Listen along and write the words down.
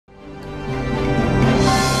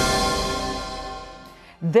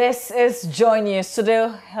This is Joy News Today.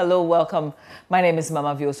 Hello, welcome. My name is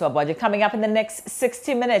Mama Vioso Abaji. Coming up in the next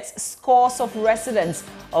 60 minutes, scores of residents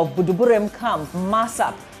of Buduburim camp mass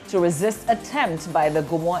up to resist attempt by the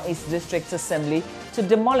Gomwa East District Assembly to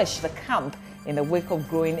demolish the camp in the wake of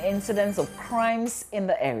growing incidents of crimes in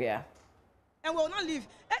the area. And we will not leave.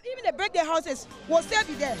 Even they break their houses, we'll still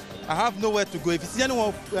be there. I have nowhere to go. If you see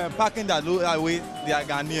anyone parking that low way, they are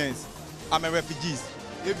Ghanaians. I'm a refugee.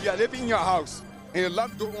 If you are living in your house and the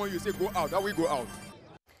lock door on, you say go out, that we go out.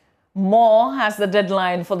 More as the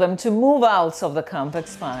deadline for them to move out of the camp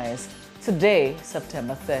expires today,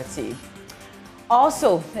 September 30.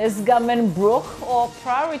 Also, is government broke or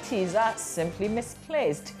priorities are simply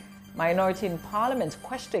misplaced? Minority in Parliament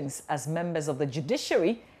questions as members of the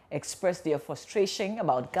judiciary express their frustration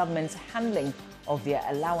about government's handling of their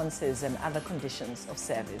allowances and other conditions of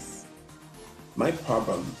service. My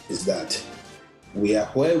problem is that we are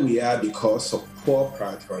where we are because of poor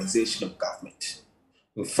prioritization of government.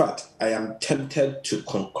 In fact, I am tempted to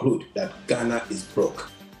conclude that Ghana is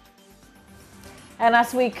broke. And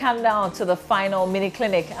as we count down to the final mini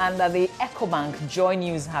clinic under the EcoBank Joy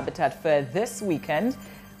News Habitat Fair this weekend,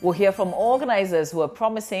 we'll hear from organizers who are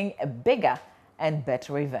promising a bigger and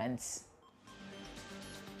better events.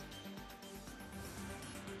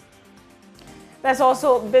 There's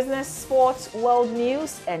also business, sports, world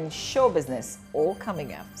news, and show business all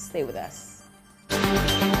coming up. Stay with us.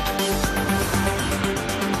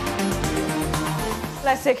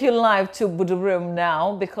 Let's take you live to Buduburim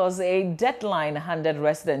now because a deadline handed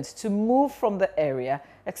residents to move from the area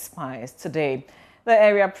expires today. The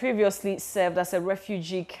area previously served as a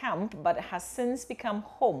refugee camp but has since become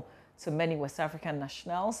home to many West African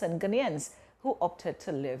nationals and Ghanaians who opted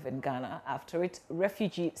to live in Ghana after its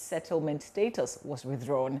refugee settlement status was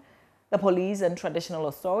withdrawn. The police and traditional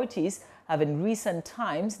authorities have in recent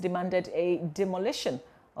times demanded a demolition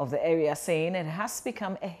of the area, saying it has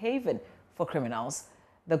become a haven for criminals.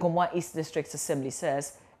 The Gomwa East District Assembly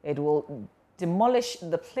says it will demolish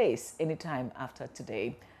the place anytime after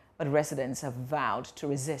today, but residents have vowed to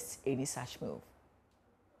resist any such move.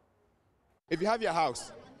 If you have your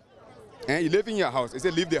house, and you live in your house, they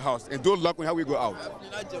say leave the house and don't lock on how we go out.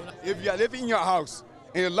 If you are living in your house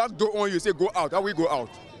and the lock door on, you say go out, how we go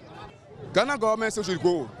out. Ghana government says we should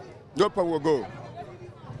go, no problem will go.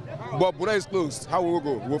 But border is closed, how will we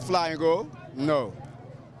go? We'll fly and go? No.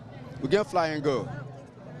 We can't fly and go.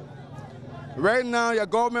 Right now, your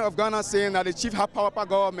government of Ghana saying that the chief have power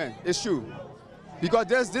government. It's true. Because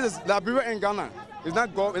this is Liberian in Ghana. It's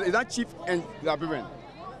not chief and Liberian.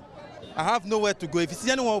 I have nowhere to go. If you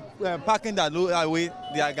see anyone parking that low way,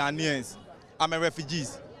 they are Ghanaians. I'm a refugee.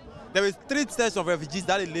 There is 3 sets of refugees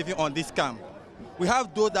that are living on this camp. We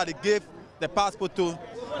have those that they gave the passport to,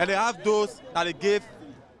 and they have those that they gave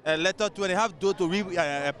a letter to, and they have those to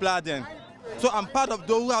re-apply them. So I'm part of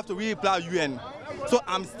those who have to re-apply UN. So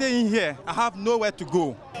I'm staying here. I have nowhere to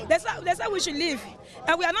go. That's how we should live.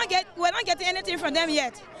 And we're not getting anything from them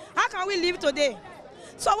yet. How can we live today?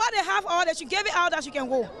 So what they have, all they should give it out that you can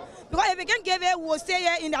go. Because if we can't give it, we'll stay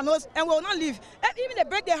here in their nose and we will not leave. Even they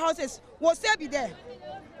break their houses, we'll still be there.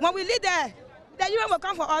 When we live there, the UN will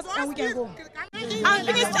come for us and we can go. I'm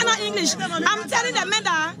speaking standard English. I'm telling the men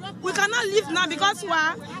that we cannot leave now because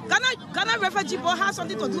Ghana refugee board has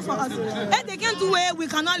something to do for us. If they can't do it, we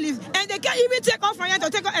cannot leave. And they can't even take off from here to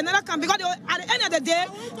take off another camp because at the end of the day,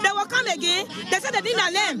 they will come again. They said they need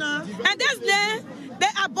a land. And this land, they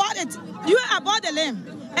abort it. You abort the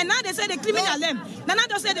land. And now they say they're cleaning their land. Nana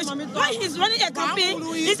just said when he's running a campaign,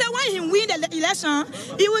 he said when he win the election,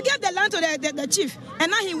 he will give the land to the chief. And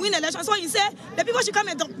now he win the election. So he said the people should come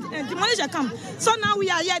and demolish the camp. So now we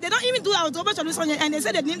are here. They don't even do our double solution yet. And they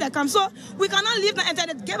said they need the camp. So we cannot leave now until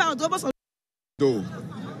they give our double solution. Do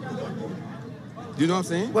you know what I'm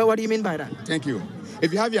saying? Well, what do you mean by that? Thank you.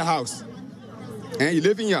 If you have your house, and you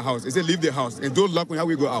live in your house, they say leave the house and don't lock on how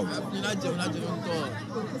we go out.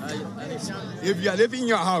 If you are living in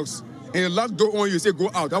your house and the lock door on, you say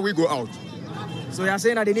go out, how we go out. So you are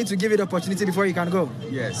saying that they need to give you the opportunity before you can go?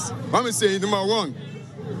 Yes. I'm saying, number one,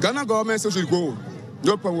 Ghana government says we should go,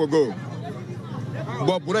 no problem will go.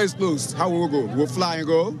 But border is closed, how will we go? We'll fly and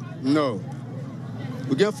go? No.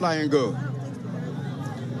 We can't fly and go.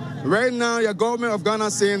 Right now, your government of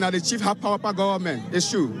Ghana saying that the chief have power government.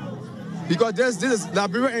 It's true. Because this is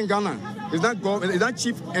Liberian in Ghana. It's not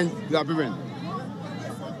chief and Liberian.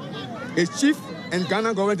 It's chief and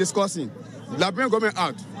Ghana government discussing. Liberian government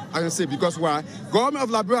out, I can say, because why? Government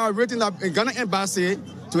of Liberia are waiting in Ghana embassy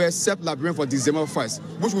to accept Liberian for December 1st,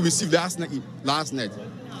 which we received last night.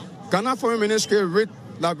 Ghana Foreign Ministry read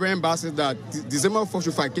Liberian embassy that December 1st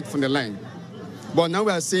should fight kick from the line. But now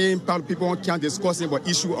we are seeing people can't discuss about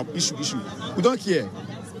issue. We don't care.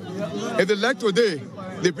 If they like today,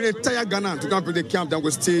 they bring entire Ghana to come bring the camp, then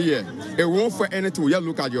we'll stay here. It won't for anything. We just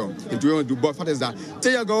look at you and do. But what is that?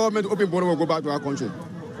 Tell your government open border will go back to our country.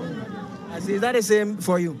 Is that the same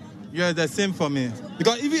for you? Yeah, the same for me.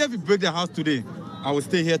 Because even if you break the house today, I will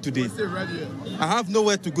stay here today. Stay right here. I have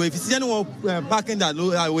nowhere to go. If you see anyone parking that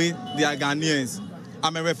low highway, they are Ghanaians.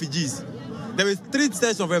 I'm a refugees. There is 3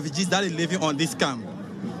 sets of refugees that are living on this camp.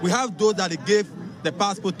 We have those that they gave the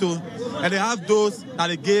passport to, and they have those that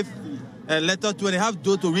they gave a letter to, and they have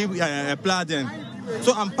those to re-apply them.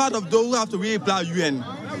 So I'm part of those who have to re-apply UN.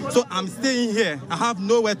 So I'm staying here. I have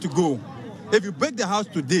nowhere to go. If you break the house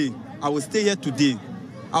today, I will stay here today.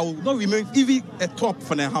 I will not remain even a top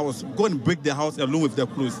from the house. Go and break the house alone with the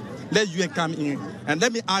clothes. Let UN come in and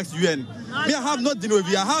let me ask UN. Me, I have not dealing with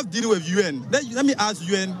you. I have dealing with UN. Let me ask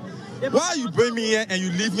UN. Why you bring me here and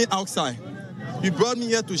you leave me outside? You brought me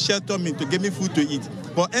here to shelter me, to give me food to eat.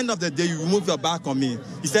 But end of the day, you remove your back on me.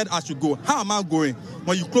 He said I should go. How am I going?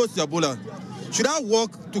 When you close your border, should I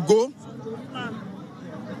walk to go?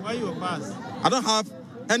 Why you pass? I don't have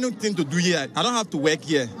anything to do here. I don't have to work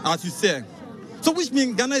here, as you said. So which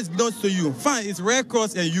means Ghana is belongs to you. Fine, it's Red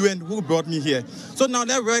Cross and UN who brought me here. So now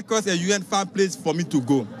let Red Cross and UN find place for me to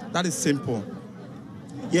go. That is simple.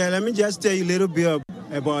 Yeah, let me just tell you a little bit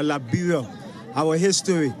about Liberia, our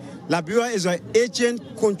history. Liberia is an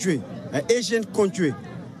ancient country,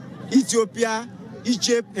 Ethiopia,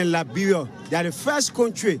 Egypt, and Liberia. They are the first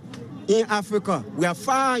country in Africa. We are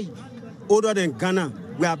far older than Ghana.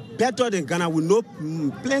 We are better than Ghana. We know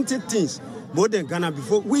plenty of things more than Ghana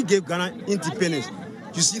before we gave Ghana independence.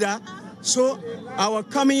 You see that? So our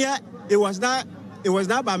coming here, it was not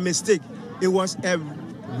by mistake. It was a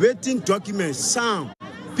written document, sound.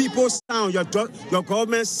 People sound, your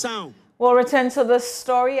government sound. We'll return to this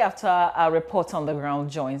story after our report on the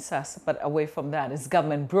ground joins us. But away from that, is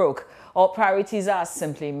government broke or priorities are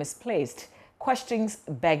simply misplaced? Questions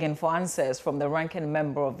begging for answers from the ranking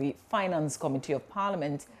member of the Finance Committee of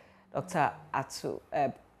Parliament, Dr. Atu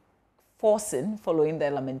Forson, following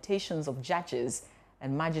the lamentations of judges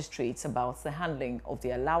and magistrates about the handling of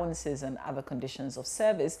the allowances and other conditions of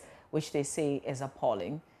service, which they say is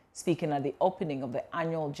appalling. Speaking at the opening of the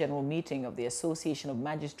annual general meeting of the Association of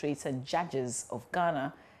Magistrates and Judges of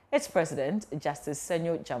Ghana, its president, Justice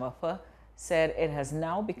Senyo Jamafa, said it has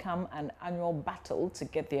now become an annual battle to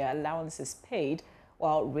get their allowances paid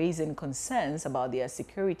while raising concerns about their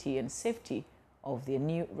security and safety of their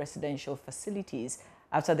new residential facilities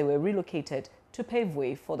after they were relocated to pave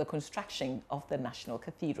way for the construction of the National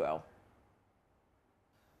Cathedral.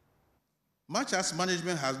 Much as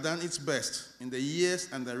management has done its best in the years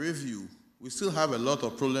under review, we still have a lot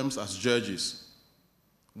of problems as judges.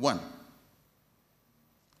 One,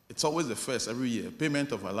 it's always the first every year,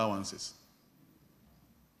 payment of allowances.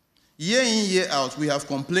 Year in, year out, we have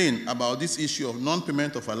complained about this issue of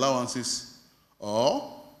non-payment of allowances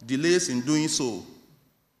or delays in doing so.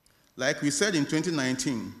 Like we said in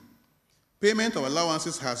 2019, payment of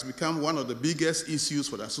allowances has become one of the biggest issues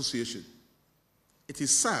for the association. It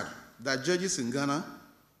is sad that judges in Ghana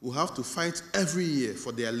will have to fight every year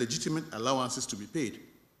for their legitimate allowances to be paid.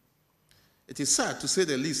 It is sad, to say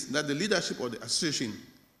the least, that the leadership of the association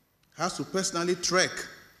has to personally trek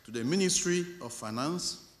to the Ministry of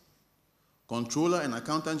Finance, Controller and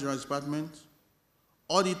Accountant General Department,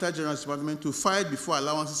 Auditor General Department to fight before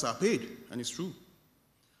allowances are paid, and it's true.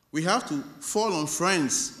 We have to fall on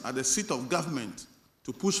friends at the seat of government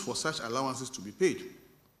to push for such allowances to be paid.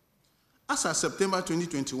 As of September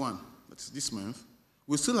 2021, that's this month,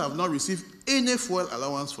 we still have not received any fuel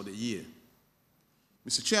allowance for the year.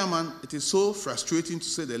 Mr. Chairman, it is so frustrating, to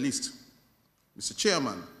say the least. Mr.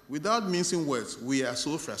 Chairman, without mincing words, we are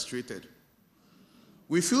so frustrated.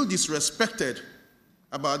 We feel disrespected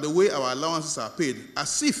about the way our allowances are paid,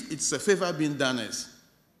 as if it's a favor being done us.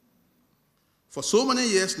 For so many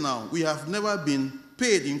years now, we have never been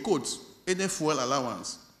paid, in quotes, any fuel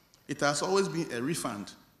allowance. It has always been a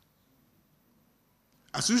refund.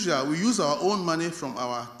 As usual, we use our own money from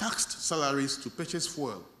our taxed salaries to purchase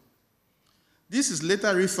fuel. This is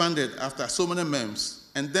later refunded after so many months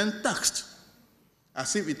and then taxed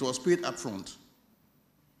as if it was paid upfront.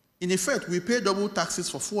 In effect, we pay double taxes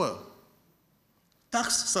for fuel,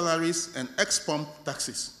 taxed salaries and ex-pump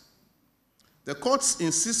taxes. The courts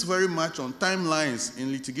insist very much on timelines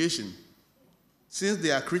in litigation since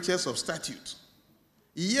they are creatures of statute.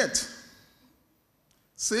 Yet,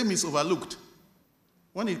 same is overlooked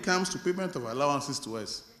when it comes to payment of allowances to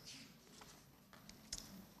us.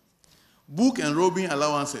 Book and robing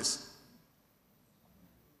allowances.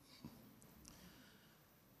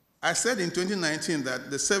 I said in 2019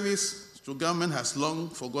 that the service to government has long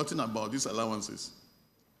forgotten about these allowances.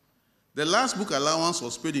 The last book allowance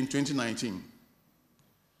was paid in 2019.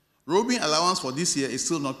 Roving allowance for this year is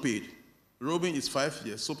still not paid. Roving is 5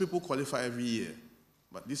 years, so people qualify every year,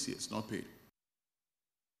 but this year it's not paid.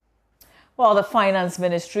 Well, the Finance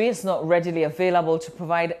Ministry is not readily available to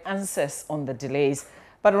provide answers on the delays,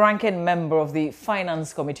 but ranking member of the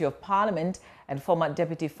Finance Committee of Parliament and former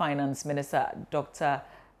Deputy Finance Minister Dr.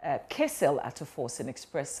 Kesel Atuforsin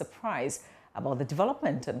expressed surprise about the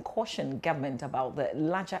development and cautioned government about the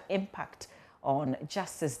larger impact on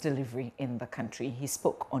justice delivery in the country. He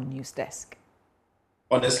spoke on News Desk.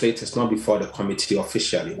 Honestly, it is not before the committee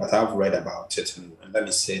officially, but I've read about it, and let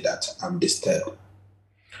me say that I'm disturbed.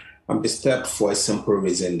 I'm disturbed for a simple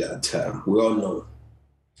reason that we all know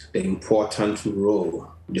the important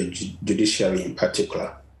role the judiciary in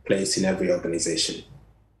particular plays in every organization.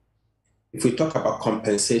 If we talk about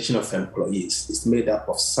compensation of employees, it's made up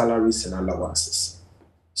of salaries and allowances.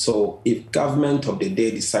 So if government of the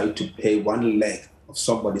day decide to pay one leg of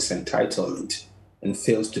somebody's entitlement and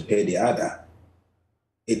fails to pay the other,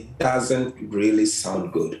 it doesn't really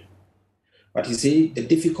sound good. But you see, the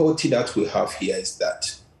difficulty that we have here is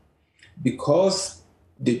that because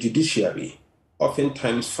the judiciary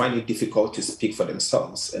oftentimes find it difficult to speak for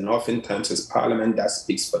themselves, and oftentimes as Parliament that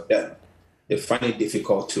speaks for them, they find it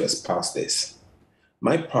difficult to espouse this.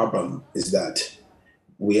 My problem is that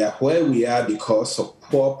we are where we are because of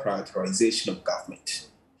poor prioritization of government.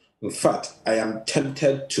 In fact, I am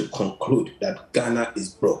tempted to conclude that Ghana is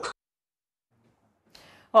broke.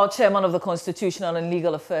 Well, Chairman of the Constitutional and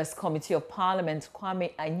Legal Affairs Committee of Parliament,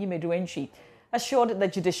 Kwame Anyimadu-Antwi, assured the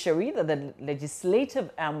judiciary that the legislative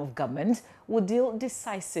arm of government will deal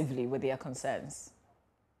decisively with their concerns.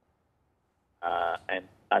 And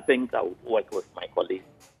I think I would work with my colleagues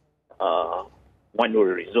when we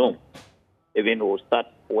resume. Even we'll start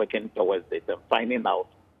working towards this and finding out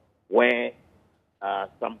where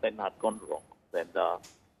something has gone wrong. Then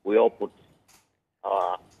we all put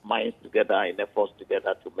our minds together and efforts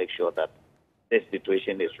together to make sure that this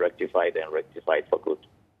situation is rectified and rectified for good.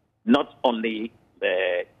 Not only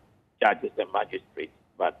the judges and magistrates,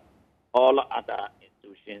 but all other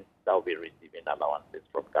institutions that will be receiving allowances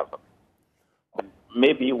from government. And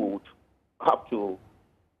maybe we would have to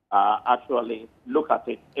actually look at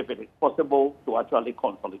it, if it is possible, to actually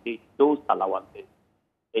consolidate those allowances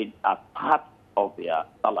as part of their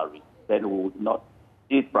salary. Then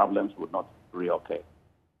these problems would not reoccur.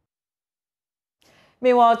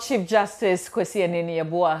 Meanwhile, Chief Justice Kwesi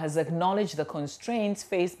Anini-Yeboah has acknowledged the constraints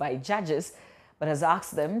faced by judges, but has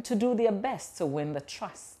asked them to do their best to win the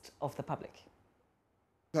trust of the public.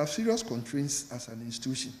 We have serious constraints as an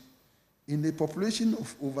institution. In a population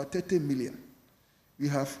of over 30 million, we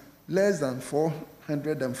have less than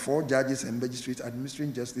 404 judges and magistrates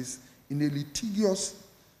administering justice in a litigious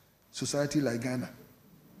society like Ghana.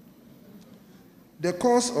 The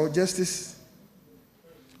cause of justice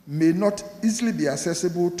may not easily be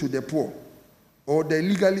accessible to the poor or the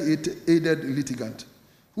legally aided litigant,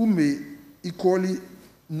 who may equally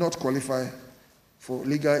not qualify for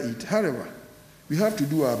legal aid. However, we have to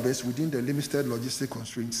do our best within the limited logistic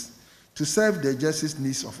constraints to serve the justice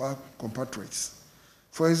needs of our compatriots.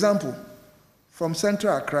 For example, from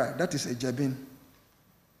Central Accra, that is Ejabin,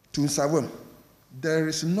 to Nsawam, there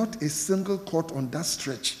is not a single court on that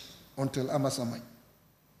stretch until Amasamai.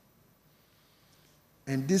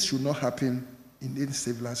 And this should not happen in any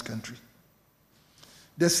civilized country.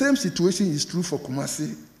 The same situation is true for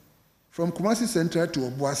Kumasi. From Kumasi Central to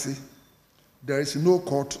Obuasi, there is no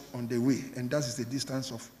court on the way, and that is a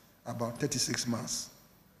distance of about 36 miles.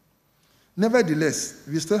 Nevertheless,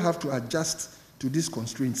 we still have to adjust to these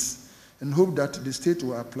constraints and hope that the state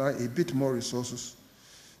will apply a bit more resources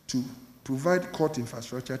to provide court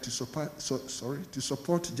infrastructure to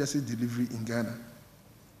support justice delivery in Ghana.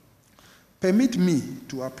 Permit me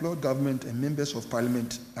to applaud government and members of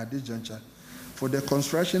parliament at this juncture for the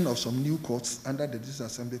construction of some new courts under the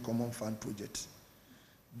Disassembly Common Fund project.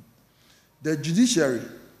 The judiciary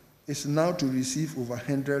is now to receive over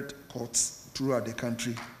 100 courts throughout the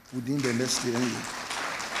country within the next year.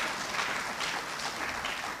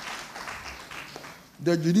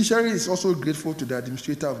 The judiciary is also grateful to the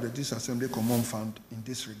administrator of the Disassembly Common Fund in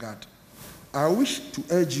this regard. I wish to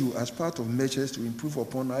urge you, as part of measures to improve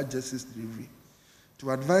upon our justice delivery,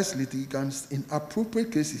 to advise litigants in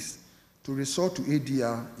appropriate cases to resort to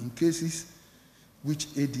ADR in cases which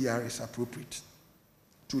ADR is appropriate,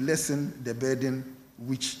 to lessen the burden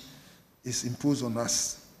which is imposed on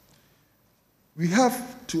us. We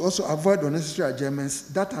have to also avoid unnecessary adjournments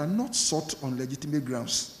that are not sought on legitimate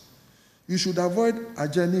grounds. We should avoid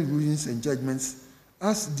adjourning rulings and judgments,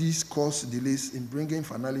 as these cause delays in bringing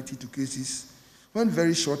finality to cases when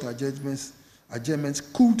very short adjournments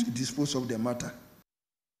could dispose of the matter.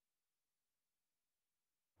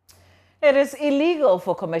 It is illegal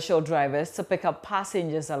for commercial drivers to pick up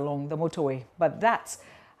passengers along the motorway, but that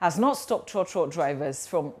has not stopped trotro drivers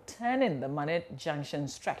from turning the Manette Junction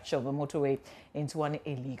stretch of the motorway into an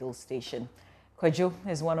illegal station. Kwejo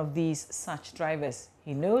is one of these such drivers.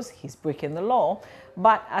 He knows he's breaking the law,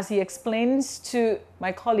 but as he explains to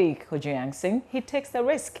my colleague Kwejo Yangsing, he takes the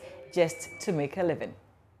risk just to make a living.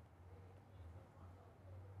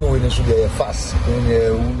 The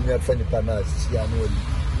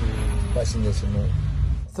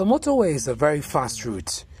motorway is a very fast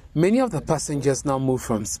route. Many of the passengers now move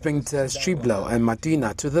from Springton, Striblow and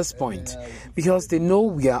Medina to this point because they know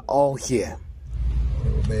we are all here.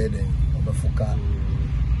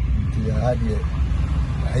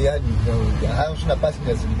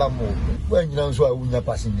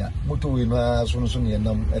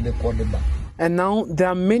 And now there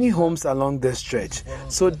are many homes along this stretch,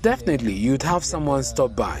 so definitely you'd have someone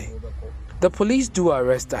stop by. The police do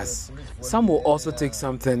arrest us. Some will also take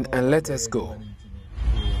something and let us go.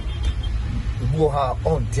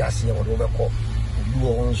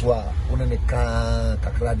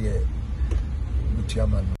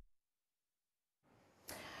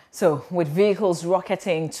 So, with vehicles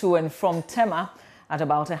rocketing to and from Tema at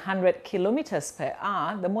about 100 kilometers per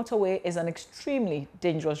hour, the motorway is an extremely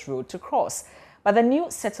dangerous road to cross. But the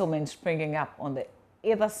new settlements springing up on the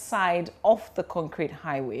either side of the concrete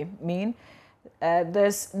highway mean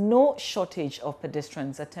there's no shortage of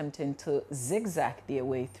pedestrians attempting to zigzag their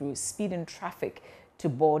way through speeding traffic to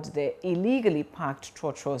board the illegally parked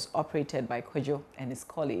trotros operated by Kwejo and his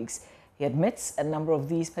colleagues. He admits a number of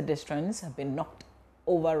these pedestrians have been knocked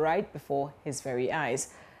over right before his very eyes.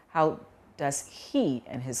 How does he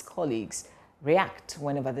and his colleagues react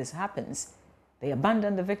whenever this happens? They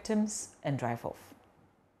abandon the victims and drive off.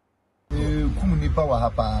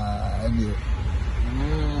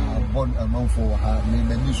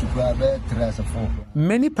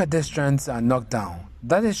 Many pedestrians are knocked down.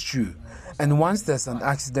 That is true. And once there's an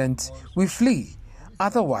accident, we flee.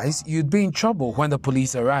 Otherwise, you'd be in trouble when the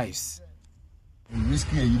police arrives.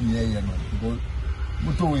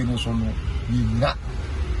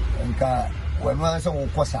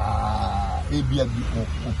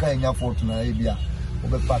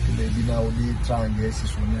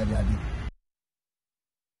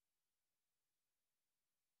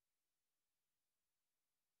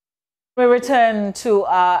 We return to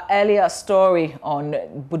our earlier story on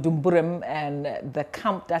Budumburim and the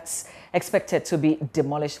camp that's expected to be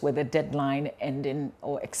demolished with a deadline ending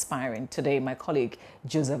or expiring today. My colleague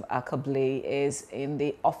Joseph Akable is in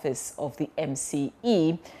the office of the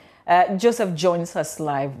MCE. Joseph joins us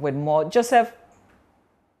live with more. Joseph.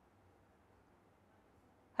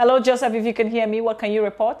 Hello, Joseph, if you can hear me, what can you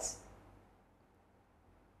report?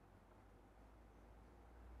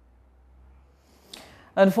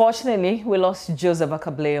 Unfortunately, we lost Joseph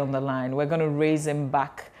Akable on the line. We're going to raise him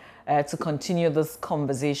back to continue this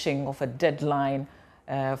conversation of a deadline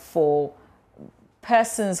for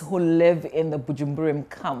persons who live in the Budumburim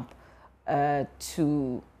camp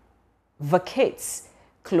to vacate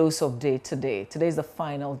close of day today. Today is the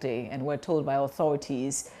final day, and we're told by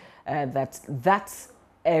authorities that that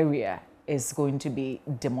area is going to be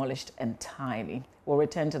demolished entirely. We'll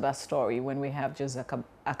return to that story when we have Joseph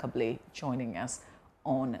Akable joining us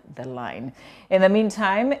on the line. In the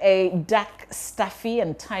meantime, a dark, stuffy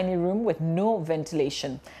and tiny room with no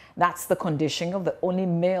ventilation. That's the condition of the only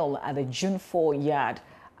meal at the June 4 yard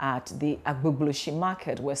at the Agbublushi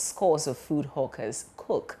market where scores of food hawkers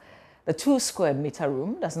cook. The 2 square meter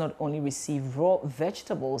room does not only receive raw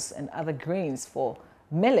vegetables and other grains for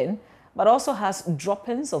milling, but also has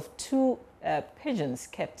droppings of 2 pigeons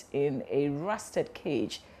kept in a rusted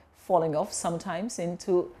cage, falling off sometimes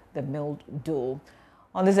into the milled dough.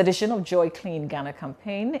 On this edition of Joy Clean Ghana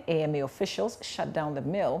campaign, AMA officials shut down the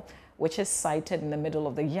mill, which is sited in the middle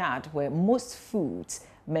of the yard where most foods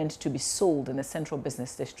meant to be sold in the Central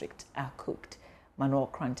Business District are cooked. Manuel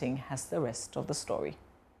Cranting has the rest of the story.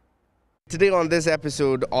 Today on this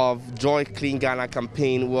episode of Joy Clean Ghana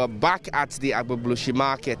campaign, we're back at the Agbublushi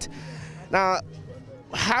market. Now,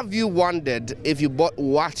 have you wondered if you bought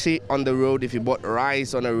wachi on the road, if you bought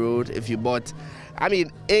rice on the road, if you bought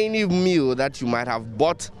any meal that you might have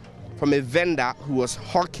bought from a vendor who was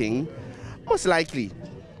hawking, most likely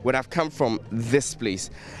would have come from this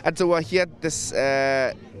place. And so we're here this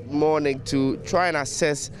morning to try and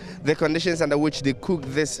assess the conditions under which they cook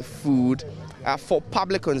this food for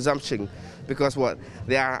public consumption. because what?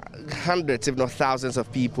 There are hundreds, if not thousands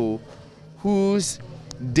of people whose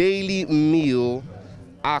daily meal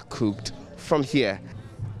are cooked from here.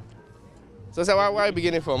 So where are you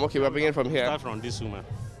beginning from? Okay, we're beginning from here. Start from this woman.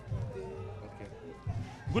 Okay.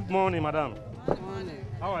 Good morning, madam. Good morning.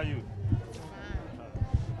 How are you?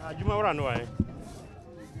 Juma ora no ai.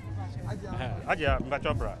 Aja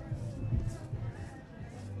mbachopra.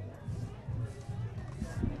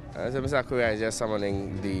 So Mr. Akuya is just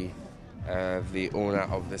summoning the owner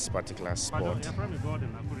of this particular spot. You're from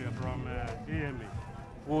Gordon, Akuya from AMA.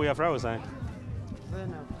 Oh, your friend was I?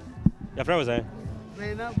 Zainab. Your friend was I?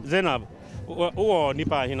 Zainab. Oh,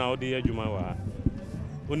 nipa hina odi Juma wa.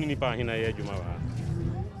 Oni nipa hina ye Juma wa.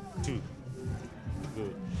 2.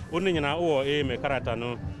 Good. Oni nyina oh AMA karata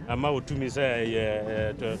no ama otumi say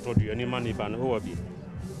ye to do any money ban oh bi.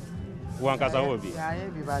 Wan kasa oh bi. Ya ye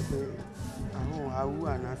bi ba se awu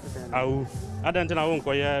ana se. Awu. Adanti na won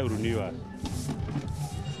koye renew.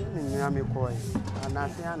 Ni nyame koy. Ana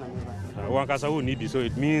se ana me ba. Wan kasa wo ni bi, so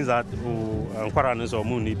it means that nkwara no so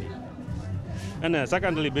mo ni bi. And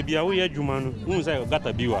secondly baby awu ye adwuma no won say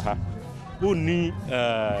gata bi wa ha. Ni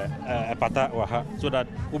pata wa ha, so that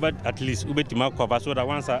at least ubetima cover so that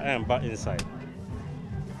once I am back inside.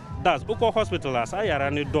 That's Oko Hospital as I are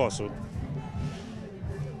any door so.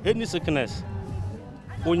 Any sickness.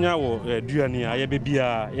 Onya wo duani a ye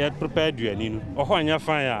bebia ye prepare duani no. Oho anya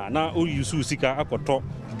fan a na o yusu sika akoto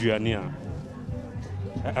duani a.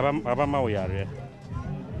 Abama wo yare.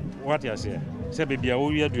 What you say? Say bebia wo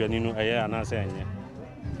wi duani no eye ana say enye.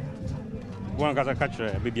 One kasa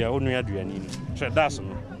catcher bebia o no aduani no. Hwe das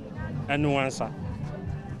no. Enu ansa.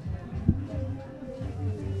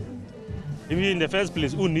 Even in the first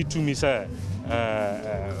place, who need to me say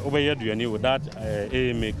over here duani with that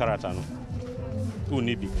AMA character no. Who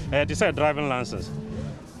need be? They say driving license.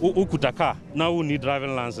 Who could a car? Now who need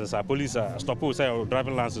driving license? Police stop who say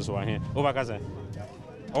driving license over here. Over kasa.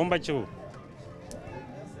 On by you.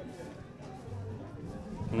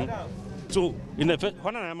 So in the first,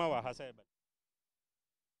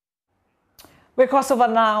 We cross over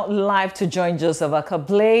now live to join Joseph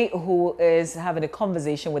Akablay, who is having a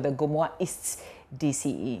conversation with the Gomoa East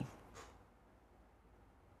DCE.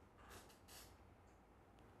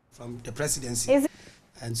 From the presidency.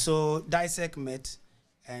 And so DISEC met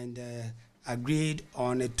and agreed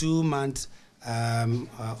on a 2-month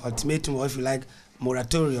ultimatum, or if you like,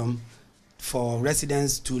 moratorium for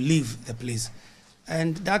residents to leave the place.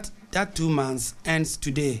 And that 2 months ends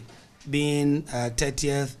today, being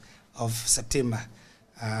 30th of September.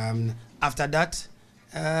 After that,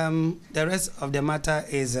 the rest of the matter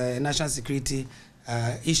is a national security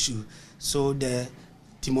issue. So the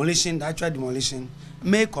demolition, the actual demolition,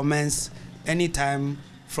 may commence anytime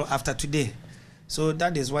from after today. So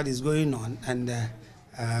that is what is going on, and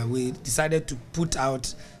we decided to put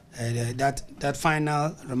out that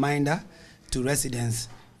final reminder to residents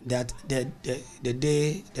that the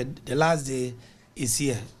last day is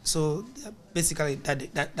here. So basically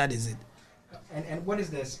that is it. And what is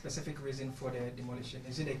the specific reason for the demolition?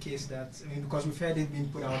 Is it a case that, I mean, because we've heard it being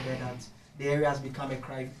put out there that the area has become a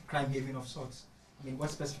crime haven of sorts. I mean, what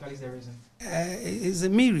specifically is the reason? It's a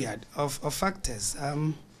myriad of factors.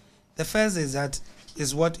 The first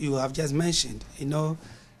is what you have just mentioned. You know,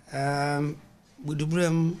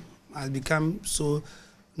 Budubrem has become so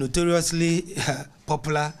notoriously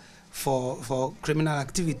popular for criminal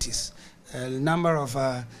activities. A number of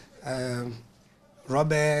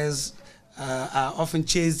robbers are often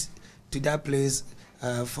chased to that place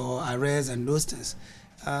for arrests and those things.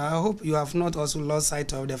 I hope you have not also lost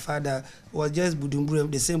sight of the fact that it was just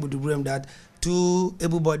Budubrem, the same Budubrem that 2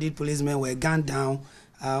 able-bodied policemen were gunned down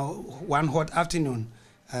one hot afternoon,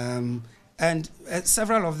 and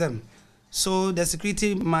several of them. So the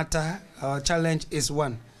security matter challenge is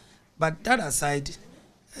one. But that aside,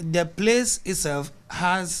 the place itself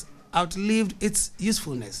has outlived its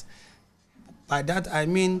usefulness. By that I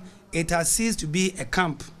mean it has ceased to be a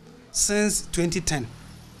camp since 2010,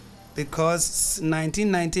 because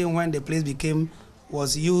 1919, when the place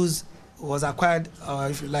was acquired,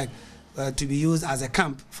 if you like, to be used as a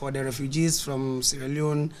camp for the refugees from Sierra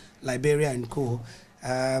Leone, Liberia, and co.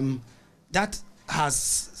 That has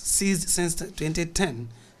ceased since 2010,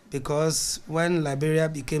 because when Liberia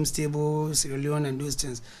became stable, Sierra Leone and those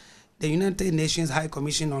things, the United Nations High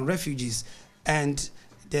Commission on Refugees and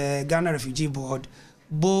the Ghana Refugee Board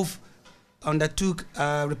both undertook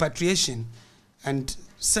repatriation and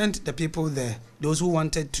sent the people there, those who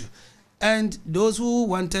wanted to. And those who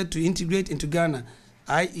wanted to integrate into Ghana,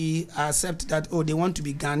 i.e. accept that, oh, they want to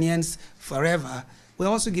be Ghanaians forever, were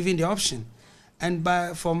also given the option. And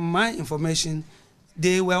from my information,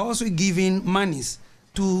 they were also given monies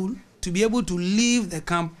to be able to leave the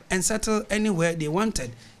camp and settle anywhere they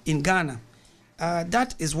wanted in Ghana.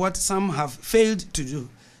 That is what some have failed to do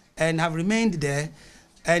and have remained there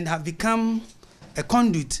and have become a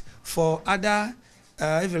conduit for other,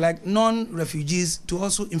 if you like, non-refugees to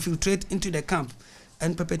also infiltrate into the camp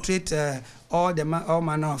and perpetrate all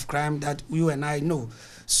manner of crime that you and I know.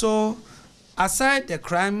 So, aside the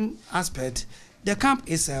crime aspect, the camp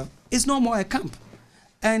itself is no more a camp.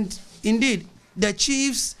 And indeed, the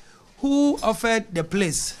chiefs who offered the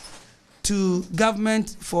place to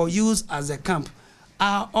government for use as a camp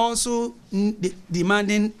are also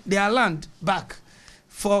demanding their land back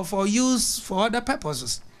for use for other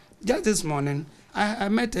purposes. Just this morning, I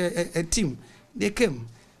met a team. They came.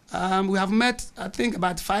 We have met, I think,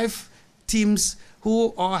 about 5 teams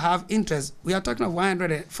who all have interest. We are talking of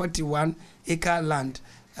 141-acre land.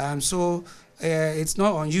 So it's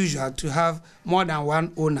not unusual to have more than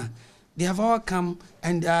one owner. They have all come,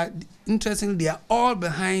 and interestingly, they are all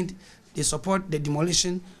behind. They support the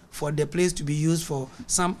demolition for the place to be used for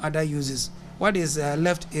some other uses. What is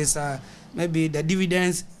left is maybe the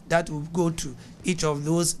dividends that will go to each of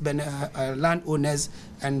those landowners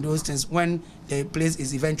and those things when the place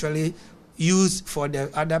is eventually used for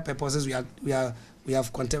the other purposes we are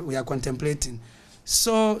contemplating.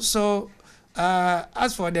 So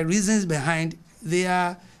as for the reasons behind, they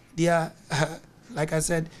are like I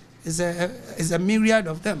said, is a myriad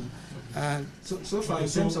of them. So far, in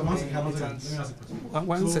terms of the inhabitants,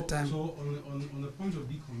 once a time. So on the point of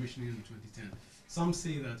decommissioning in 2010, some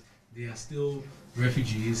say that they are still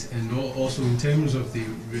refugees, and also in terms of the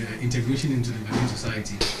integration into the Ghanaian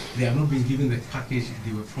society, they have not been given the package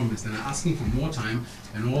they were promised, and are asking for more time,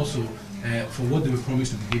 and also for what they were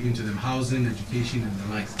promised to be given to them, housing, education, and the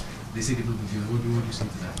likes. They say they will be given. What do you say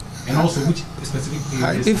to that? And also, which specific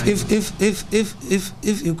areas?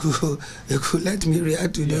 If you could let me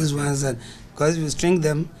react to those ones, because if you string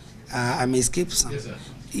them, I may skip some. Yes, sir.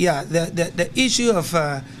 Yeah, the issue of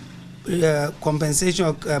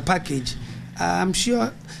compensation package, I'm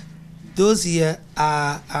sure those here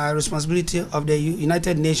are a responsibility of the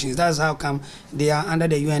United Nations. That's how come they are under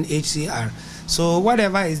the UNHCR. So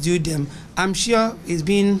whatever is due them, I'm sure is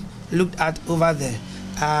being looked at over there.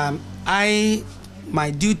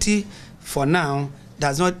 My duty for now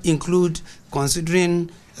does not include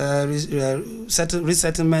considering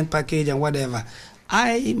resettlement package and whatever.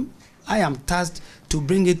 I am tasked to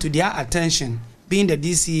bring it to their attention, being the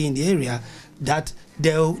DC in the area, that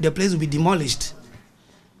the place will be demolished.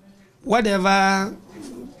 Whatever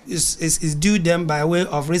is due them by way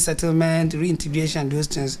of resettlement, reintegration, those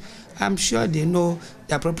things, I'm sure they know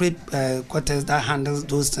the appropriate quarters that handles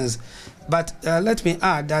those things. But let me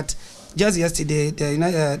add that just yesterday,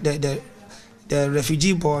 the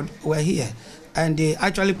refugee board were here, and they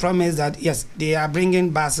actually promised that yes, they are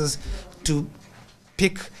bringing buses to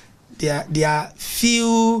pick their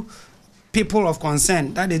few people of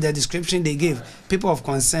concern. That is the description they gave. People of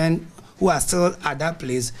concern who are still at that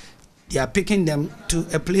place, they are picking them to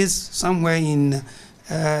a place somewhere in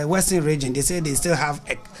Western region. They say they still have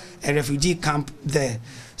a refugee camp there.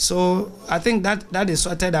 So I think that is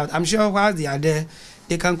sorted out. I'm sure while they are there,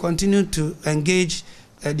 they can continue to engage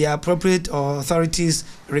the appropriate authorities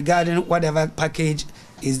regarding whatever package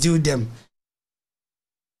is due them.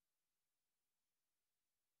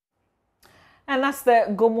 And that's the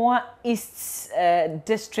Gomoa East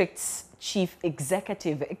District's Chief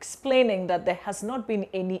Executive explaining that there has not been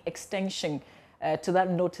any extension to that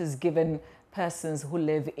notice given persons who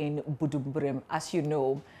live in Budumburim. As you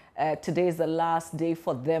know, today is the last day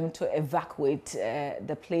for them to evacuate.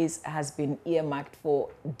 The place has been earmarked for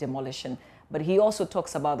demolition. But he also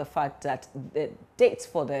talks about the fact that the dates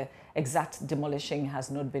for the exact demolition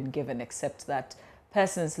has not been given, except that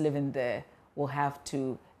persons living there will have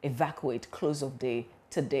to evacuate close of day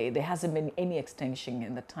today. There hasn't been any extension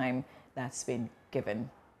in the time that's been given.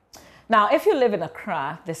 Now, if you live in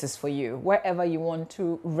Accra, this is for you. Wherever you want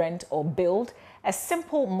to rent or build, a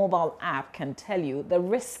simple mobile app can tell you the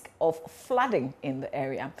risk of flooding in the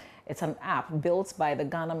area. It's an app built by the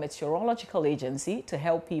Ghana Meteorological Agency to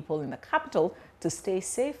help people in the capital to stay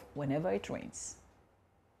safe whenever it rains.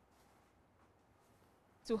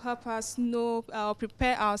 To help us know or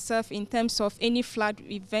prepare ourselves in terms of any flood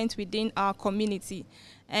event within our community.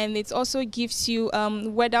 And it also gives you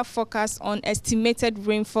weather forecast on estimated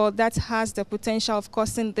rainfall that has the potential of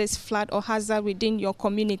causing this flood or hazard within your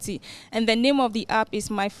community. And the name of the app is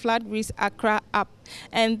My Flood Risk Accra app.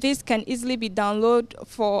 and this can easily be downloaded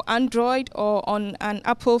for Android or on an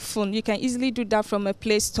Apple phone. You can easily do that from a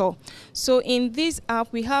Play Store. So in this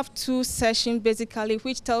app, we have two sections basically,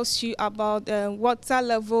 which tells you about water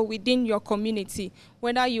level within your community,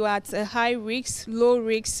 whether you are at a high risk, low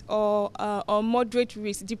risk, or moderate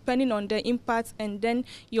risk, depending on the impact, and then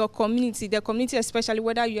your community, the community especially,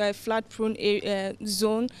 whether you are a flood-prone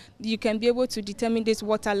zone, you can be able to determine this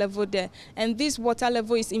water level there. And this water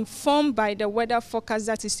level is informed by the weather forecast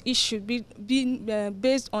that is issued,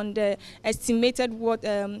 based on the estimated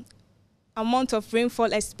amount of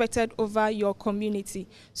rainfall expected over your community.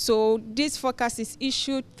 So this forecast is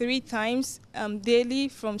issued 3 times daily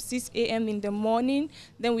from 6 a.m. in the morning,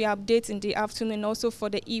 then we update in the afternoon and also for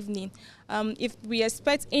the evening. If we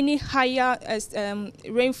expect any higher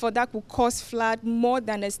rainfall that will cause flood more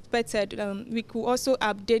than expected, we could also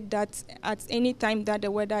update that at any time that the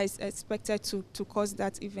weather is expected to cause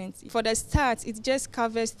that event. For the start, it just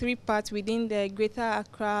covers 3 parts within the Greater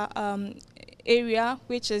Accra area,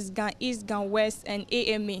 which is Gan East, Gan West, and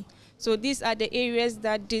AMA. So these are the areas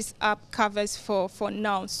that this app covers for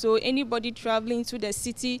now. So anybody traveling to the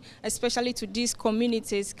city, especially to these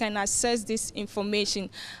communities, can access this information.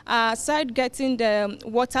 Aside getting the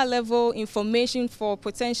water level information for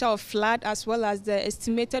potential flood as well as the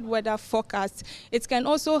estimated weather forecast, it can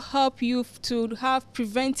also help you to have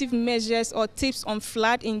preventive measures or tips on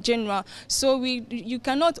flood in general. So you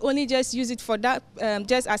cannot only just use it for that,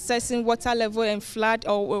 just assessing water level and flood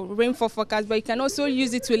or rainfall forecast, but you can also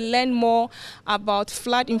use it to learn more about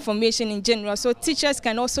flood information in general. So teachers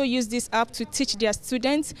can also use this app to teach their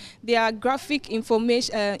students. There are graphic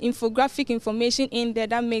information, infographic information in there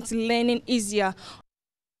that makes learning easier.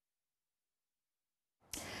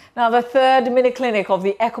 Now, the 3rd mini clinic of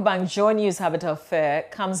the EcoBank Joy News Habitat Fair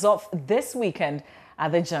comes off this weekend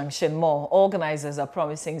at the Junction Mall. Organizers are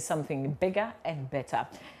promising something bigger and better.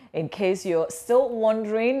 In case you're still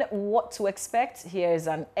wondering what to expect, here is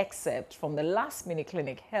an excerpt from the last mini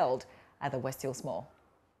clinic held at the West Hills Mall.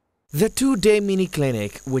 The 2-day mini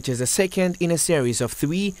clinic, which is the second in a series of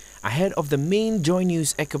 3 ahead of the main Joy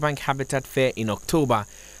News EcoBank Habitat Fair in October,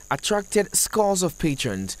 attracted scores of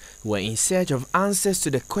patrons who were in search of answers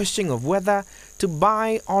to the question of whether to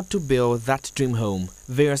buy or to build that dream home.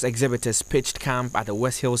 Various exhibitors pitched camp at the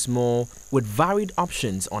West Hills Mall with varied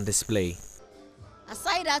options on display.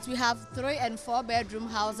 Aside that, we have 3- and 4-bedroom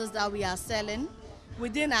houses that we are selling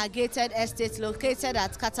within our gated estate located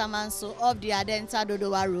at Katamanso off the Adenta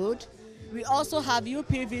Dodowa Road. We also have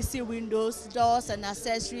UPVC windows, doors and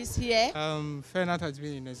accessories here. Fairnat has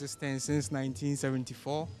been in existence since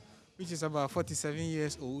 1974, which is about 47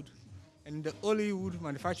 years old, and the only wood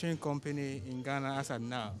manufacturing company in Ghana as of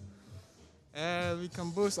now. We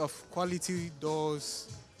can boast of quality doors,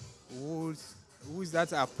 woods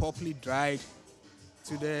that are properly dried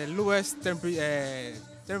to the lowest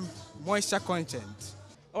moisture content.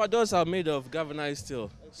 Our doors are made of galvanized steel,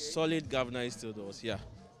 solid galvanized steel doors, yeah.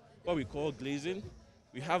 What we call glazing.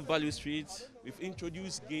 We have value streets. We've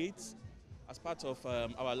introduced gates as part of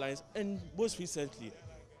our lines, and most recently,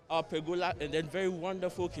 our pergola, and then very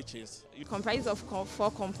wonderful kitchens. It comprises of 4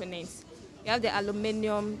 components. You have the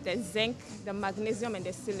aluminium, the zinc, the magnesium, and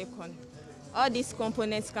the silicon. All these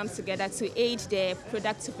components come together to aid the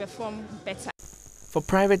product to perform better. For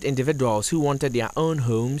private individuals who wanted their own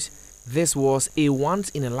homes, this was a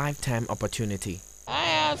once-in-a-lifetime opportunity. I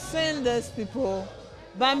have seen these people,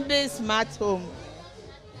 Bambi Smart Home,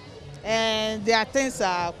 and their things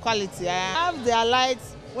are quality. I have their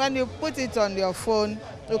lights. When you put it on your phone,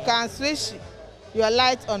 you can switch your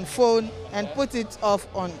light on phone and put it off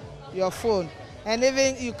on your phone. And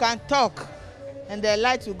even you can talk and the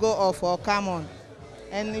light will go off or come on.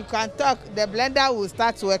 And you can talk, the blender will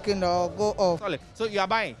start working or go off. So you are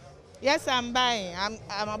buying? Yes, I'm buying.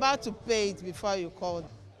 I'm about to pay it before you call.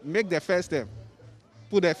 Make the first step.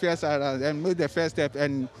 Put the first step and make the first step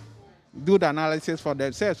and do the analysis for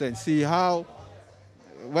themselves and see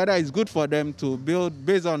whether it's good for them to build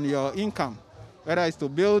based on your income, whether it's to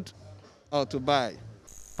build or to buy.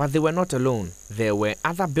 But they were not alone. There were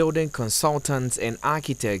other building consultants and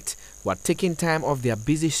architects who are taking time off their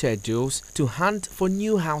busy schedules to hunt for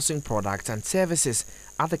new housing products and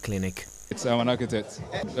services at the clinic. I'm an architect.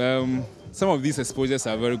 Some of these exposures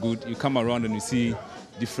are very good. You come around and you see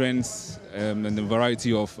difference and the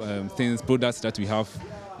variety of products that we have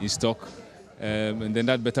in stock. And then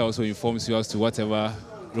that better also informs you as to whatever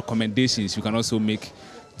recommendations you can also make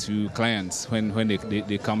to clients when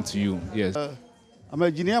they come to you. Yes. I'm an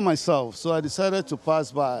engineer myself, so I decided to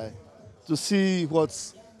pass by to see what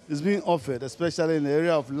is being offered, especially in the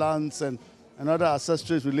area of lands and other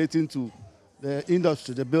accessories relating to the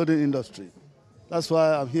industry, the building industry. That's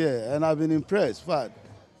why I'm here, and I've been impressed. But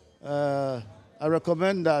I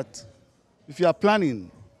recommend that if you are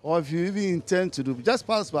planning or if you even intend to do, just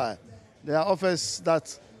pass by. There are offers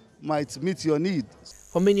that might meet your need.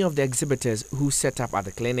 For many of the exhibitors who set up at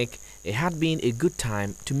the clinic, it had been a good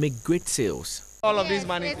time to make great sales. All of these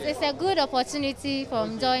money. It's a good opportunity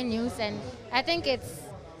from Joy News, and I think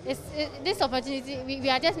this opportunity, we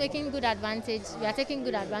are just making good advantage. We are taking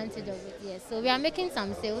good advantage of it, yes. So we are making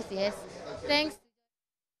some sales, yes. Thanks.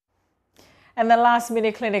 And the last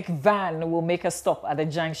mini clinic van will make a stop at the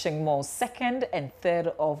Junction Mall 2nd and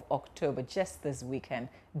 3rd of October, just this weekend.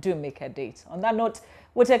 Do make a date. On that note,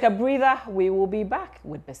 we'll take a breather. We will be back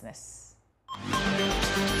with business.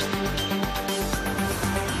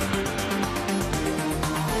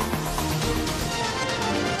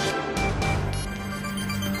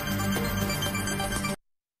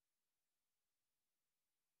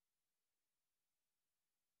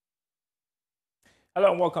 Hello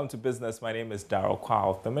and welcome to Business. My name is Darrell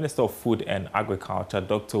Kwao. The Minister of Food and Agriculture,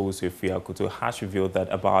 Dr. Usefia Kutu, has revealed that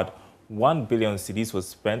about 1 billion cedis was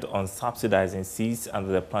spent on subsidizing seeds under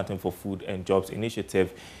the Planting for Food and Jobs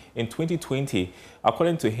initiative in 2020.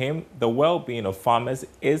 According to him, the well-being of farmers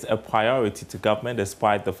is a priority to government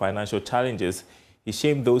despite the financial challenges. He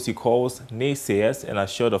shamed those he calls naysayers and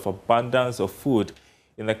assured of abundance of food.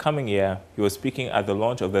 In the coming year, he was speaking at the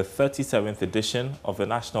launch of the 37th edition of the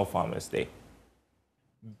National Farmers' Day.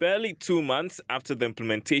 Barely 2 months after the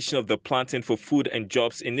implementation of the Planting for Food and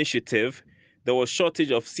Jobs initiative, there was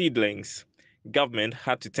shortage of seedlings. Government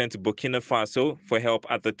had to turn to Burkina Faso for help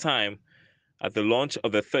at the time. At the launch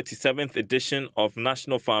of the 37th edition of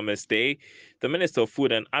National Farmers' Day, the Minister of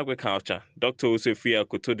Food and Agriculture, Dr. Usefia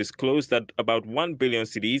Kutu, disclosed that about 1 billion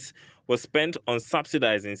cedis was spent on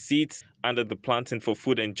subsidizing seeds under the Planting for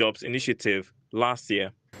Food and Jobs initiative last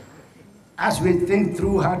year. As we think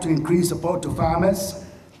through how to increase support to farmers,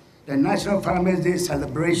 the National Farmers' Day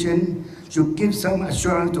celebration should give some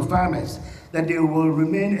assurance to farmers that they will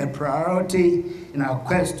remain a priority in our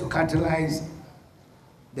quest to catalyze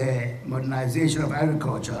the modernization of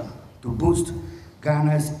agriculture to boost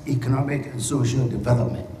Ghana's economic and social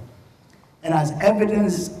development. And as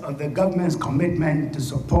evidence of the government's commitment to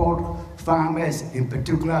support farmers, in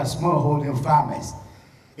particular smallholding farmers,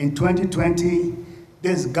 in 2020,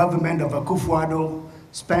 this government of Akufo-Addo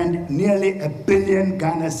spent nearly 1 billion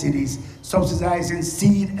Ghana cedis subsidizing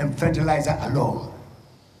seed and fertilizer alone.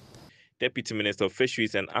 Deputy Minister of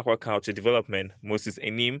Fisheries and Aquaculture Development, Moses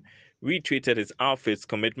Enim, reiterated his outfit's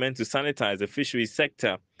commitment to sanitize the fisheries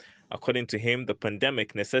sector. According to him, the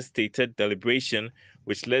pandemic necessitated deliberation,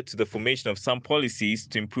 which led to the formation of some policies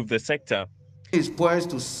to improve the sector. He is poised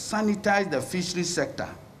to sanitize the fisheries sector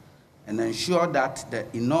and ensure that the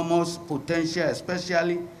enormous potential,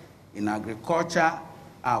 especially in agriculture,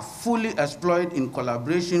 are fully exploited in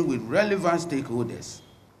collaboration with relevant stakeholders.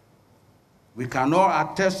 We can all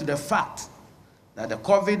attest to the fact that the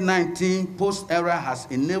COVID-19 post-era has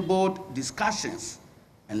enabled discussions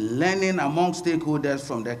and learning among stakeholders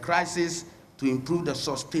from the crisis to improve the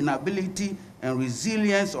sustainability and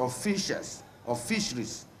resilience of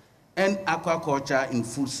fisheries and aquaculture in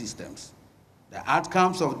food systems. The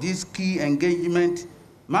outcomes of this key engagement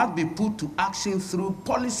must be put to action through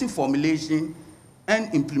policy formulation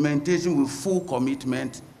and implementation with full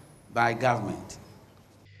commitment by government.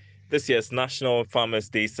 This year's National Farmers'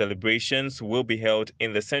 Day celebrations will be held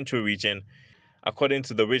in the Central Region. According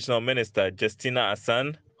to the Regional Minister, Justina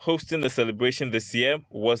Asan, hosting the celebration this year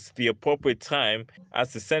was the appropriate time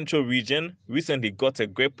as the Central Region recently got a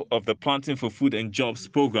grip of the Planting for Food and Jobs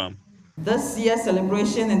program. This year's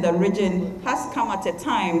celebration in the region has come at a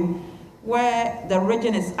time where the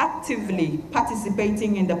region is actively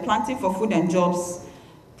participating in the Planting for Food and Jobs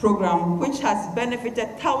program, which has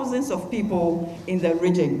benefited thousands of people in the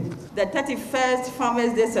region. The 31st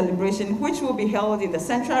Farmers' Day celebration, which will be held in the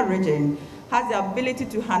Central Region, has the ability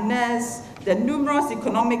to harness the numerous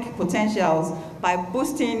economic potentials by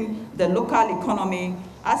boosting the local economy,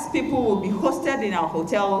 as people will be hosted in our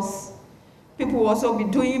hotels. People will also be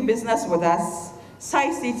doing business with us.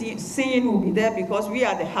 Sightseeing will be there because we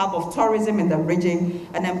are the hub of tourism in the region,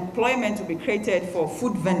 and employment will be created for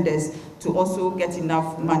food vendors to also get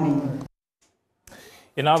enough money.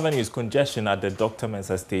 In other news, congestion at the Dr.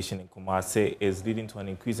 Mensah station in Kumasi is leading to an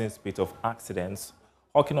increasing spate of accidents.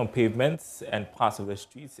 Hawking on pavements and parts of the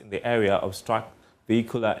streets in the area obstruct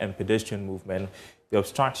vehicular and pedestrian movement. The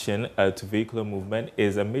obstruction to vehicular movement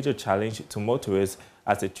is a major challenge to motorists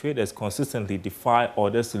as the traders consistently defy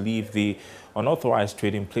orders to leave the unauthorized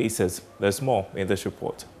trading places. There's more in this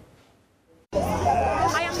report.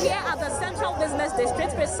 I am here at the Central Business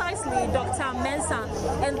District precisely Dr. Mensah,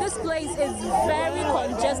 and this place is very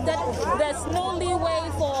congested. There's no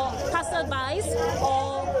leeway for passerbys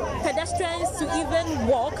or pedestrians to even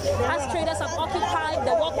walk, as traders have occupied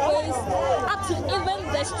the walkways up to even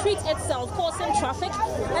the street itself, causing traffic,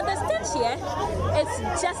 and the stench here,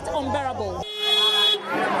 it's just unbearable.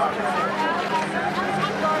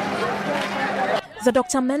 The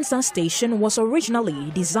Dr. Mensah station was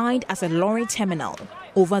originally designed as a lorry terminal.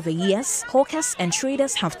 Over the years, hawkers and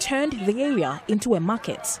traders have turned the area into a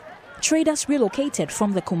market. Traders relocated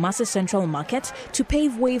from the Kumasi Central Market to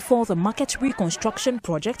pave way for the market reconstruction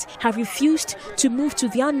project have refused to move to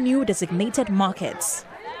their new designated markets.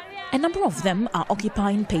 A number of them are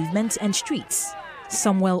occupying pavements and streets.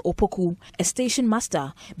 Samuel Opoku, a station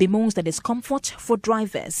master, bemoans the discomfort for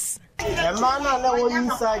drivers.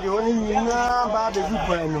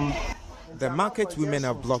 The market women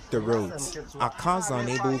have blocked the roads. Our cars are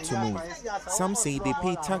unable to move. Some say they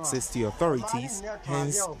pay taxes to authorities,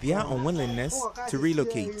 hence their unwillingness to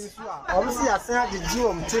relocate.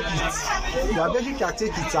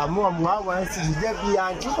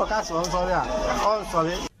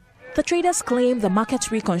 The traders claim the market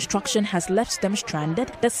reconstruction has left them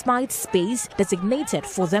stranded despite space designated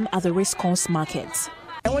for them at the racecourse market.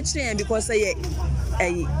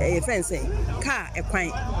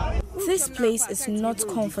 This place is not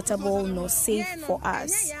comfortable nor safe for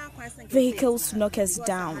us. Vehicles knock us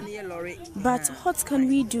down. But what can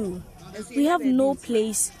we do? We have no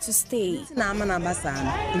place to stay.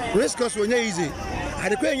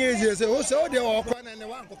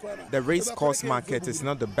 The racecourse market is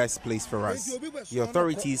not the best place for us. The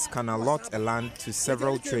authorities can allot a land to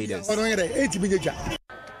several traders.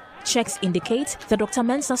 Checks indicate the Dr.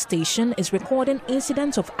 Mensah station is recording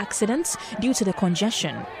incidents of accidents due to the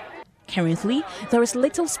congestion. Currently, there is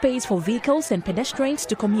little space for vehicles and pedestrians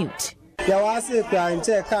to commute.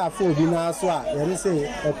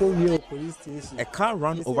 A car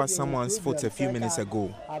ran over someone's foot a few minutes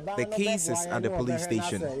ago. The case is at the police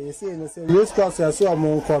station.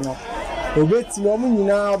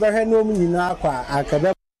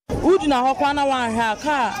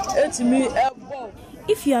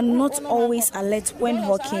 If you are not always alert when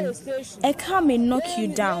hawking, a car may knock you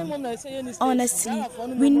down. Honestly,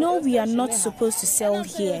 we know we are not supposed to sell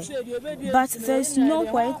here, but there is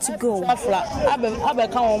nowhere to go.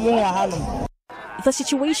 The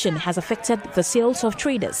situation has affected the sales of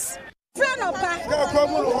traders.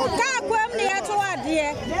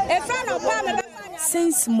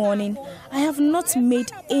 Since morning, I have not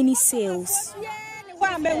made any sales.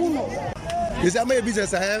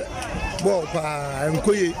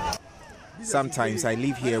 Sometimes I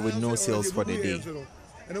live here with no sales for the day.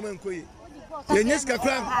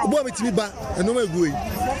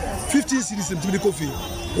 15 series in coffee.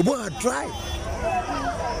 Dry.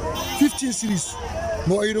 15 series.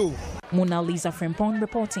 Mona Lisa Frimpong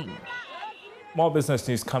reporting. More business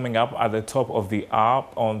news coming up at the top of the hour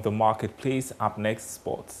on the marketplace. Up next,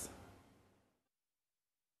 sports.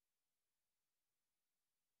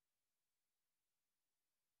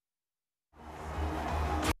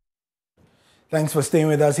 Thanks for staying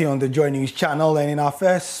with us here on the Joy News channel. And in our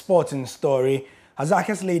first sporting story,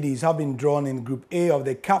 Azakes ladies have been drawn in Group A of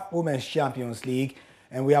the CAF Women's Champions League,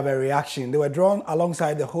 and we have a reaction. They were drawn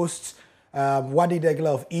alongside the hosts, Wadi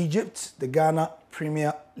Degla of Egypt. The Ghana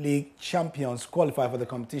Premier League champions qualify for the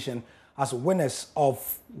competition as winners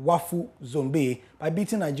of Wafu Zone B by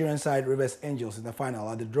beating Nigerian side Rivers Angels in the final.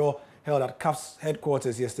 At the draw held at CAF's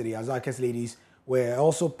headquarters yesterday, Azakes ladies were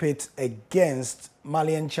also pit against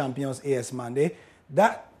Malian champions AS Mande.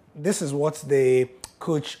 This is what the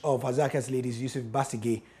coach of Azakes ladies, Yusuf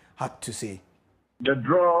Basige, had to say. The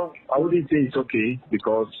draw, I wouldn't say it's okay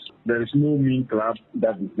because there is no mean club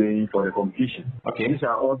that is playing for the competition. Okay. These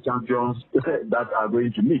are all champions that are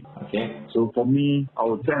going to meet. Okay. So for me, I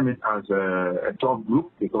would term it as a top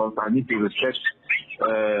group because I need to respect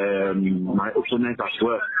my opponents as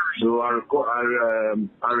well. So I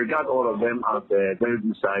regard all of them as a very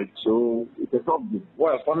good side. So it's a top group.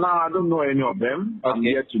 Well, for now, I don't know any of them. Okay. I'm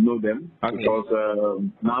yet to know them because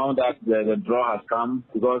now that the draw has come,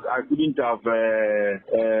 because I couldn't have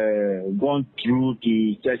gone through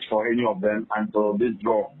to search for any of them until this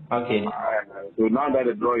draw. Okay. So now that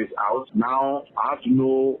the draw is out, now I have to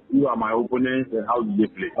know who are my opponents and how do they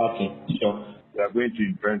play. Okay, sure. We are going to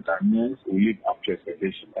impress that means we live up to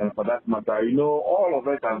expectation. And for that matter, all of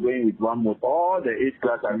us are going with one mode. All the 8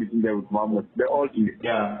 class are meeting there with one mode. The ultimate.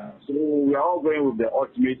 Yeah. So we are all going with the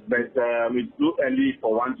ultimate, but it's too early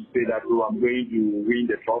for one to say that, I'm going to win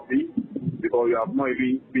the trophy because we have not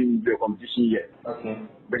even been in the competition yet. Okay.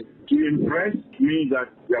 But to impress means that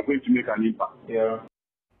we are going to make an impact. Yeah.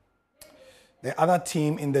 The other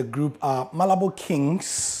team in the group are Malabo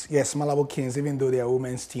Kings. Yes, Malabo Kings, even though they are a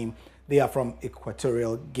women's team, they are from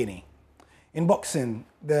Equatorial Guinea. In boxing,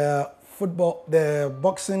 the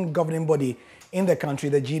boxing governing body in the country,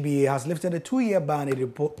 the GBA, has lifted a 2-year ban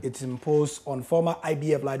it imposed on former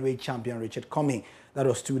IBF lightweight champion Richard Comey. That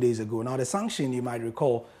was 2 days ago. Now, the sanction, you might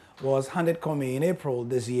recall, was handed Comey in April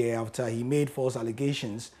this year after he made false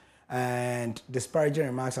allegations and disparaging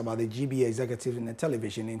remarks about the GBA executive in a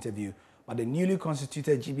television interview. But the newly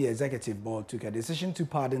constituted GBA executive board took a decision to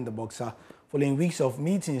pardon the boxer following weeks of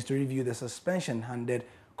meetings to review the suspension handed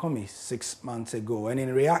Comey 6 months ago. And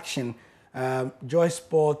in reaction, Joy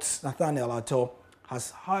Sports' Nathaniel Atto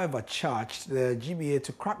has, however, charged the GBA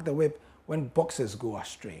to crack the whip when boxers go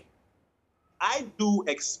astray. I do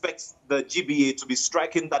expect the GBA to be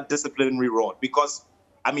striking that disciplinary rod because,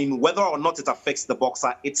 I mean, whether or not it affects the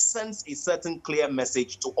boxer, it sends a certain clear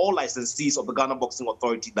message to all licensees of the Ghana Boxing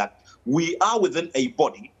Authority that we are within a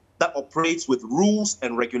body that operates with rules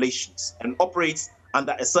and regulations and operates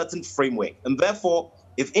under a certain framework. And therefore,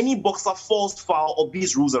 if any boxer falls foul of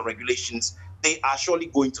these rules and regulations, they are surely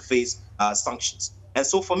going to face sanctions. And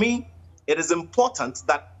so for me, it is important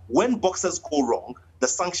that when boxers go wrong, the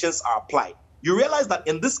sanctions are applied. You realize that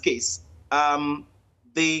in this case,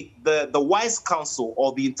 the wise counsel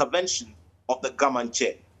or the intervention of the government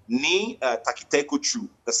chair, Ni Takiteko Chu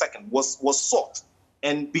II, was sought.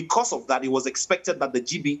 And because of that, it was expected that the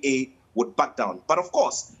GBA would back down. But of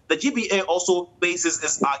course, the GBA also bases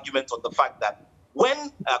its argument on the fact that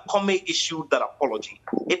when Comey issued that apology,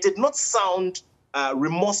 it did not sound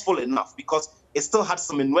remorseful enough because it still had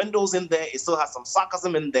some innuendos in there, it still had some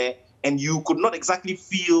sarcasm in there, and you could not exactly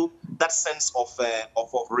feel that sense of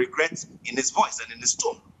regret in his voice and in his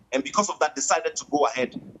tone. And because of that, decided to go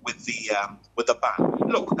ahead with the ban.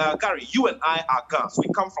 Look, Gary, you and I are Ghanaians.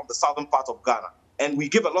 We come from the southern part of Ghana, and we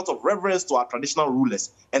give a lot of reverence to our traditional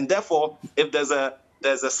rulers. And therefore, if there's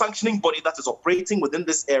a sanctioning body that is operating within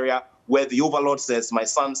this area where the overlord says, my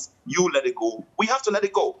sons, you let it go, we have to let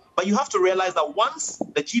it go. But you have to realize that once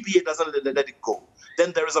the GBA doesn't let it go,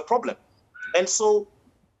 then there is a problem. And so,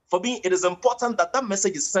 for me, it is important that that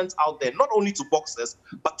message is sent out there, not only to boxers,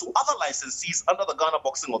 but to other licensees under the Ghana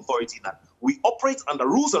Boxing Authority, that we operate under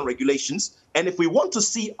rules and regulations. And if we want to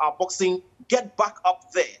see our boxing get back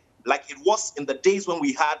up there, like it was in the days when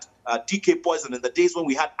we had DK Poison, in the days when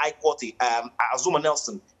we had Ikwoti, Azuma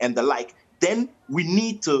Nelson, and the like, then we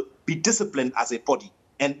need to be disciplined as a body.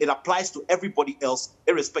 And it applies to everybody else,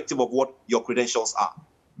 irrespective of what your credentials are.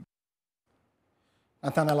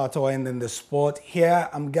 Nathaniel Atto, and then the sport. Here,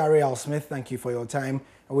 I'm Gary Al Smith. Thank you for your time.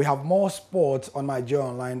 And we have more sports on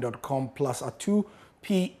myjoyonline.com. Plus, at 2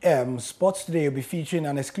 p.m., Sports Today will be featuring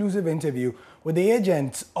an exclusive interview with the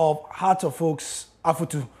agent of Heart of Oaks,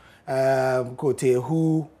 Afutu Kote,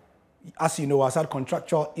 who, as you know, has had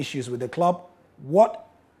contractual issues with the club.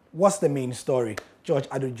 What's the main story? George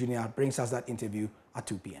Ado Jr. brings us that interview at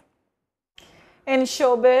 2 p.m. In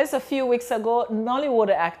showbiz, a few weeks ago, Nollywood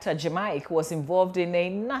actor Jemaik was involved in a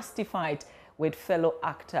nasty fight with fellow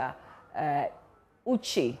actor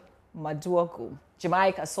Uche Maduogu.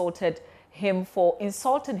 Jemaik assaulted him for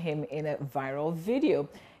insulting him in a viral video.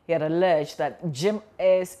 He had alleged that Jim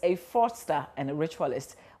is a fraudster and a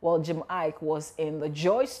ritualist, while Jemaik was in the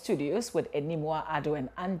Joy Studios with Enimwa Ado and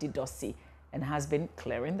Andy Dossi and has been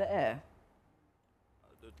clearing the air.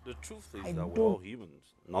 The truth is that we're all humans.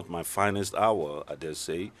 Not my finest hour, I dare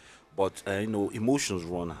say, but you know, emotions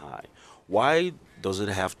run high. Why does it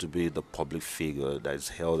have to be the public figure that is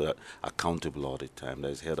held accountable all the time, that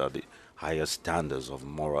is held at the highest standards of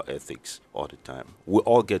moral ethics all the time? We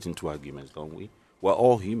all get into arguments, don't we? We're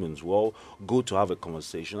all humans. We all go to have a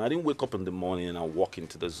conversation. I didn't wake up in the morning and I walk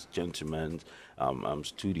into this gentleman's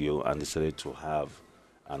studio and decided to have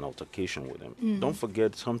an altercation with him. Don't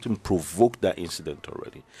forget, something provoked that incident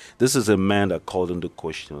already. This is a man that called into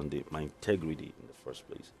question my integrity in the first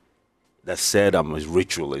place. That said I'm a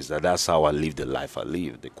ritualist, that's how I live the life I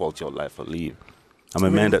live, the quality of life I live. I'm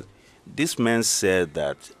a man that, this man said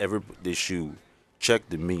that they should check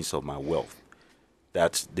the means of my wealth.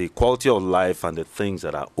 That the quality of life and the things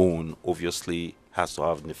that I own obviously has to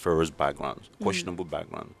have nefarious backgrounds, questionable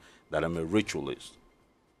background, that I'm a ritualist.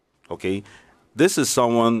 Okay? This is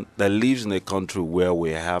someone that lives in a country where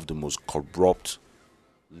we have the most corrupt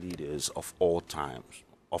leaders of all times.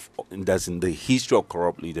 That's in the history of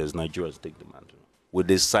corrupt leaders, Nigerians take the mantle. We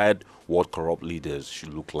decide what corrupt leaders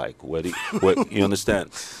should look like. You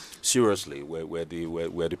understand? Seriously, we're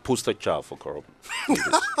the poster child for corrupt leaders.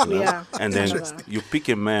 You know? Yeah. And then you pick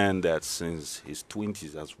a man that since his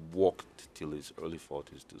 20s has walked till his early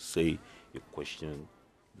 40s to say you question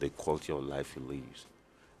the quality of life he lives.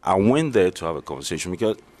 I went there to have a conversation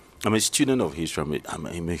because I'm a student of history.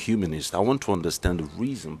 I'm a humanist. I want to understand the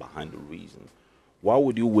reason behind the reason. Why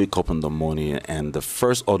would you wake up in the morning and the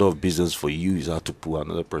first order of business for you is how to pull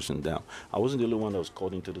another person down? I wasn't the only one that was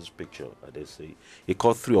called into this picture, they say. He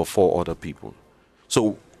called 3 or 4 other people.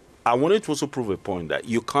 So I wanted to also prove a point that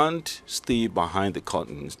you can't stay behind the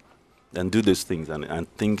curtains and do these things and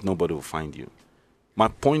think nobody will find you. My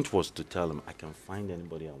point was to tell them I can find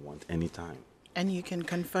anybody I want anytime. And you can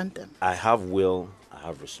confront them. I have will, I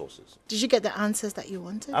have resources. Did you get the answers that you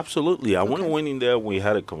wanted? Absolutely. When I went in there, we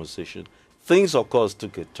had a conversation. Things, of course,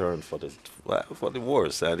 took a turn for the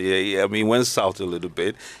worse. And I mean, went south a little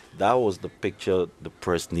bit. That was the picture the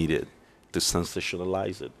press needed to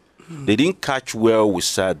sensationalize it. They didn't catch where we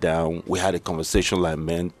sat down. We had a conversation like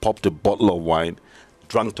men, popped a bottle of wine,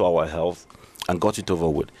 drank to our health, and got it over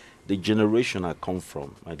with. The generation I come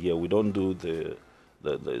from, my dear, we don't do the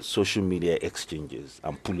social media exchanges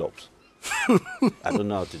and pull-ups. I don't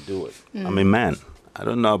know how to do it. I'm a man. I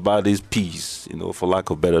don't know about this peace, for lack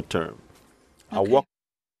of a better term. Okay.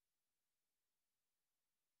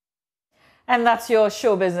 And that's your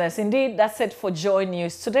show business. Indeed, that's it for Joy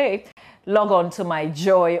News today. Log on to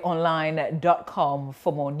myjoyonline.com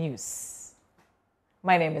for more news.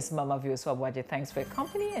 My name is Mama View Swabwaji. Thanks for your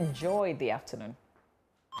company. Enjoy the afternoon.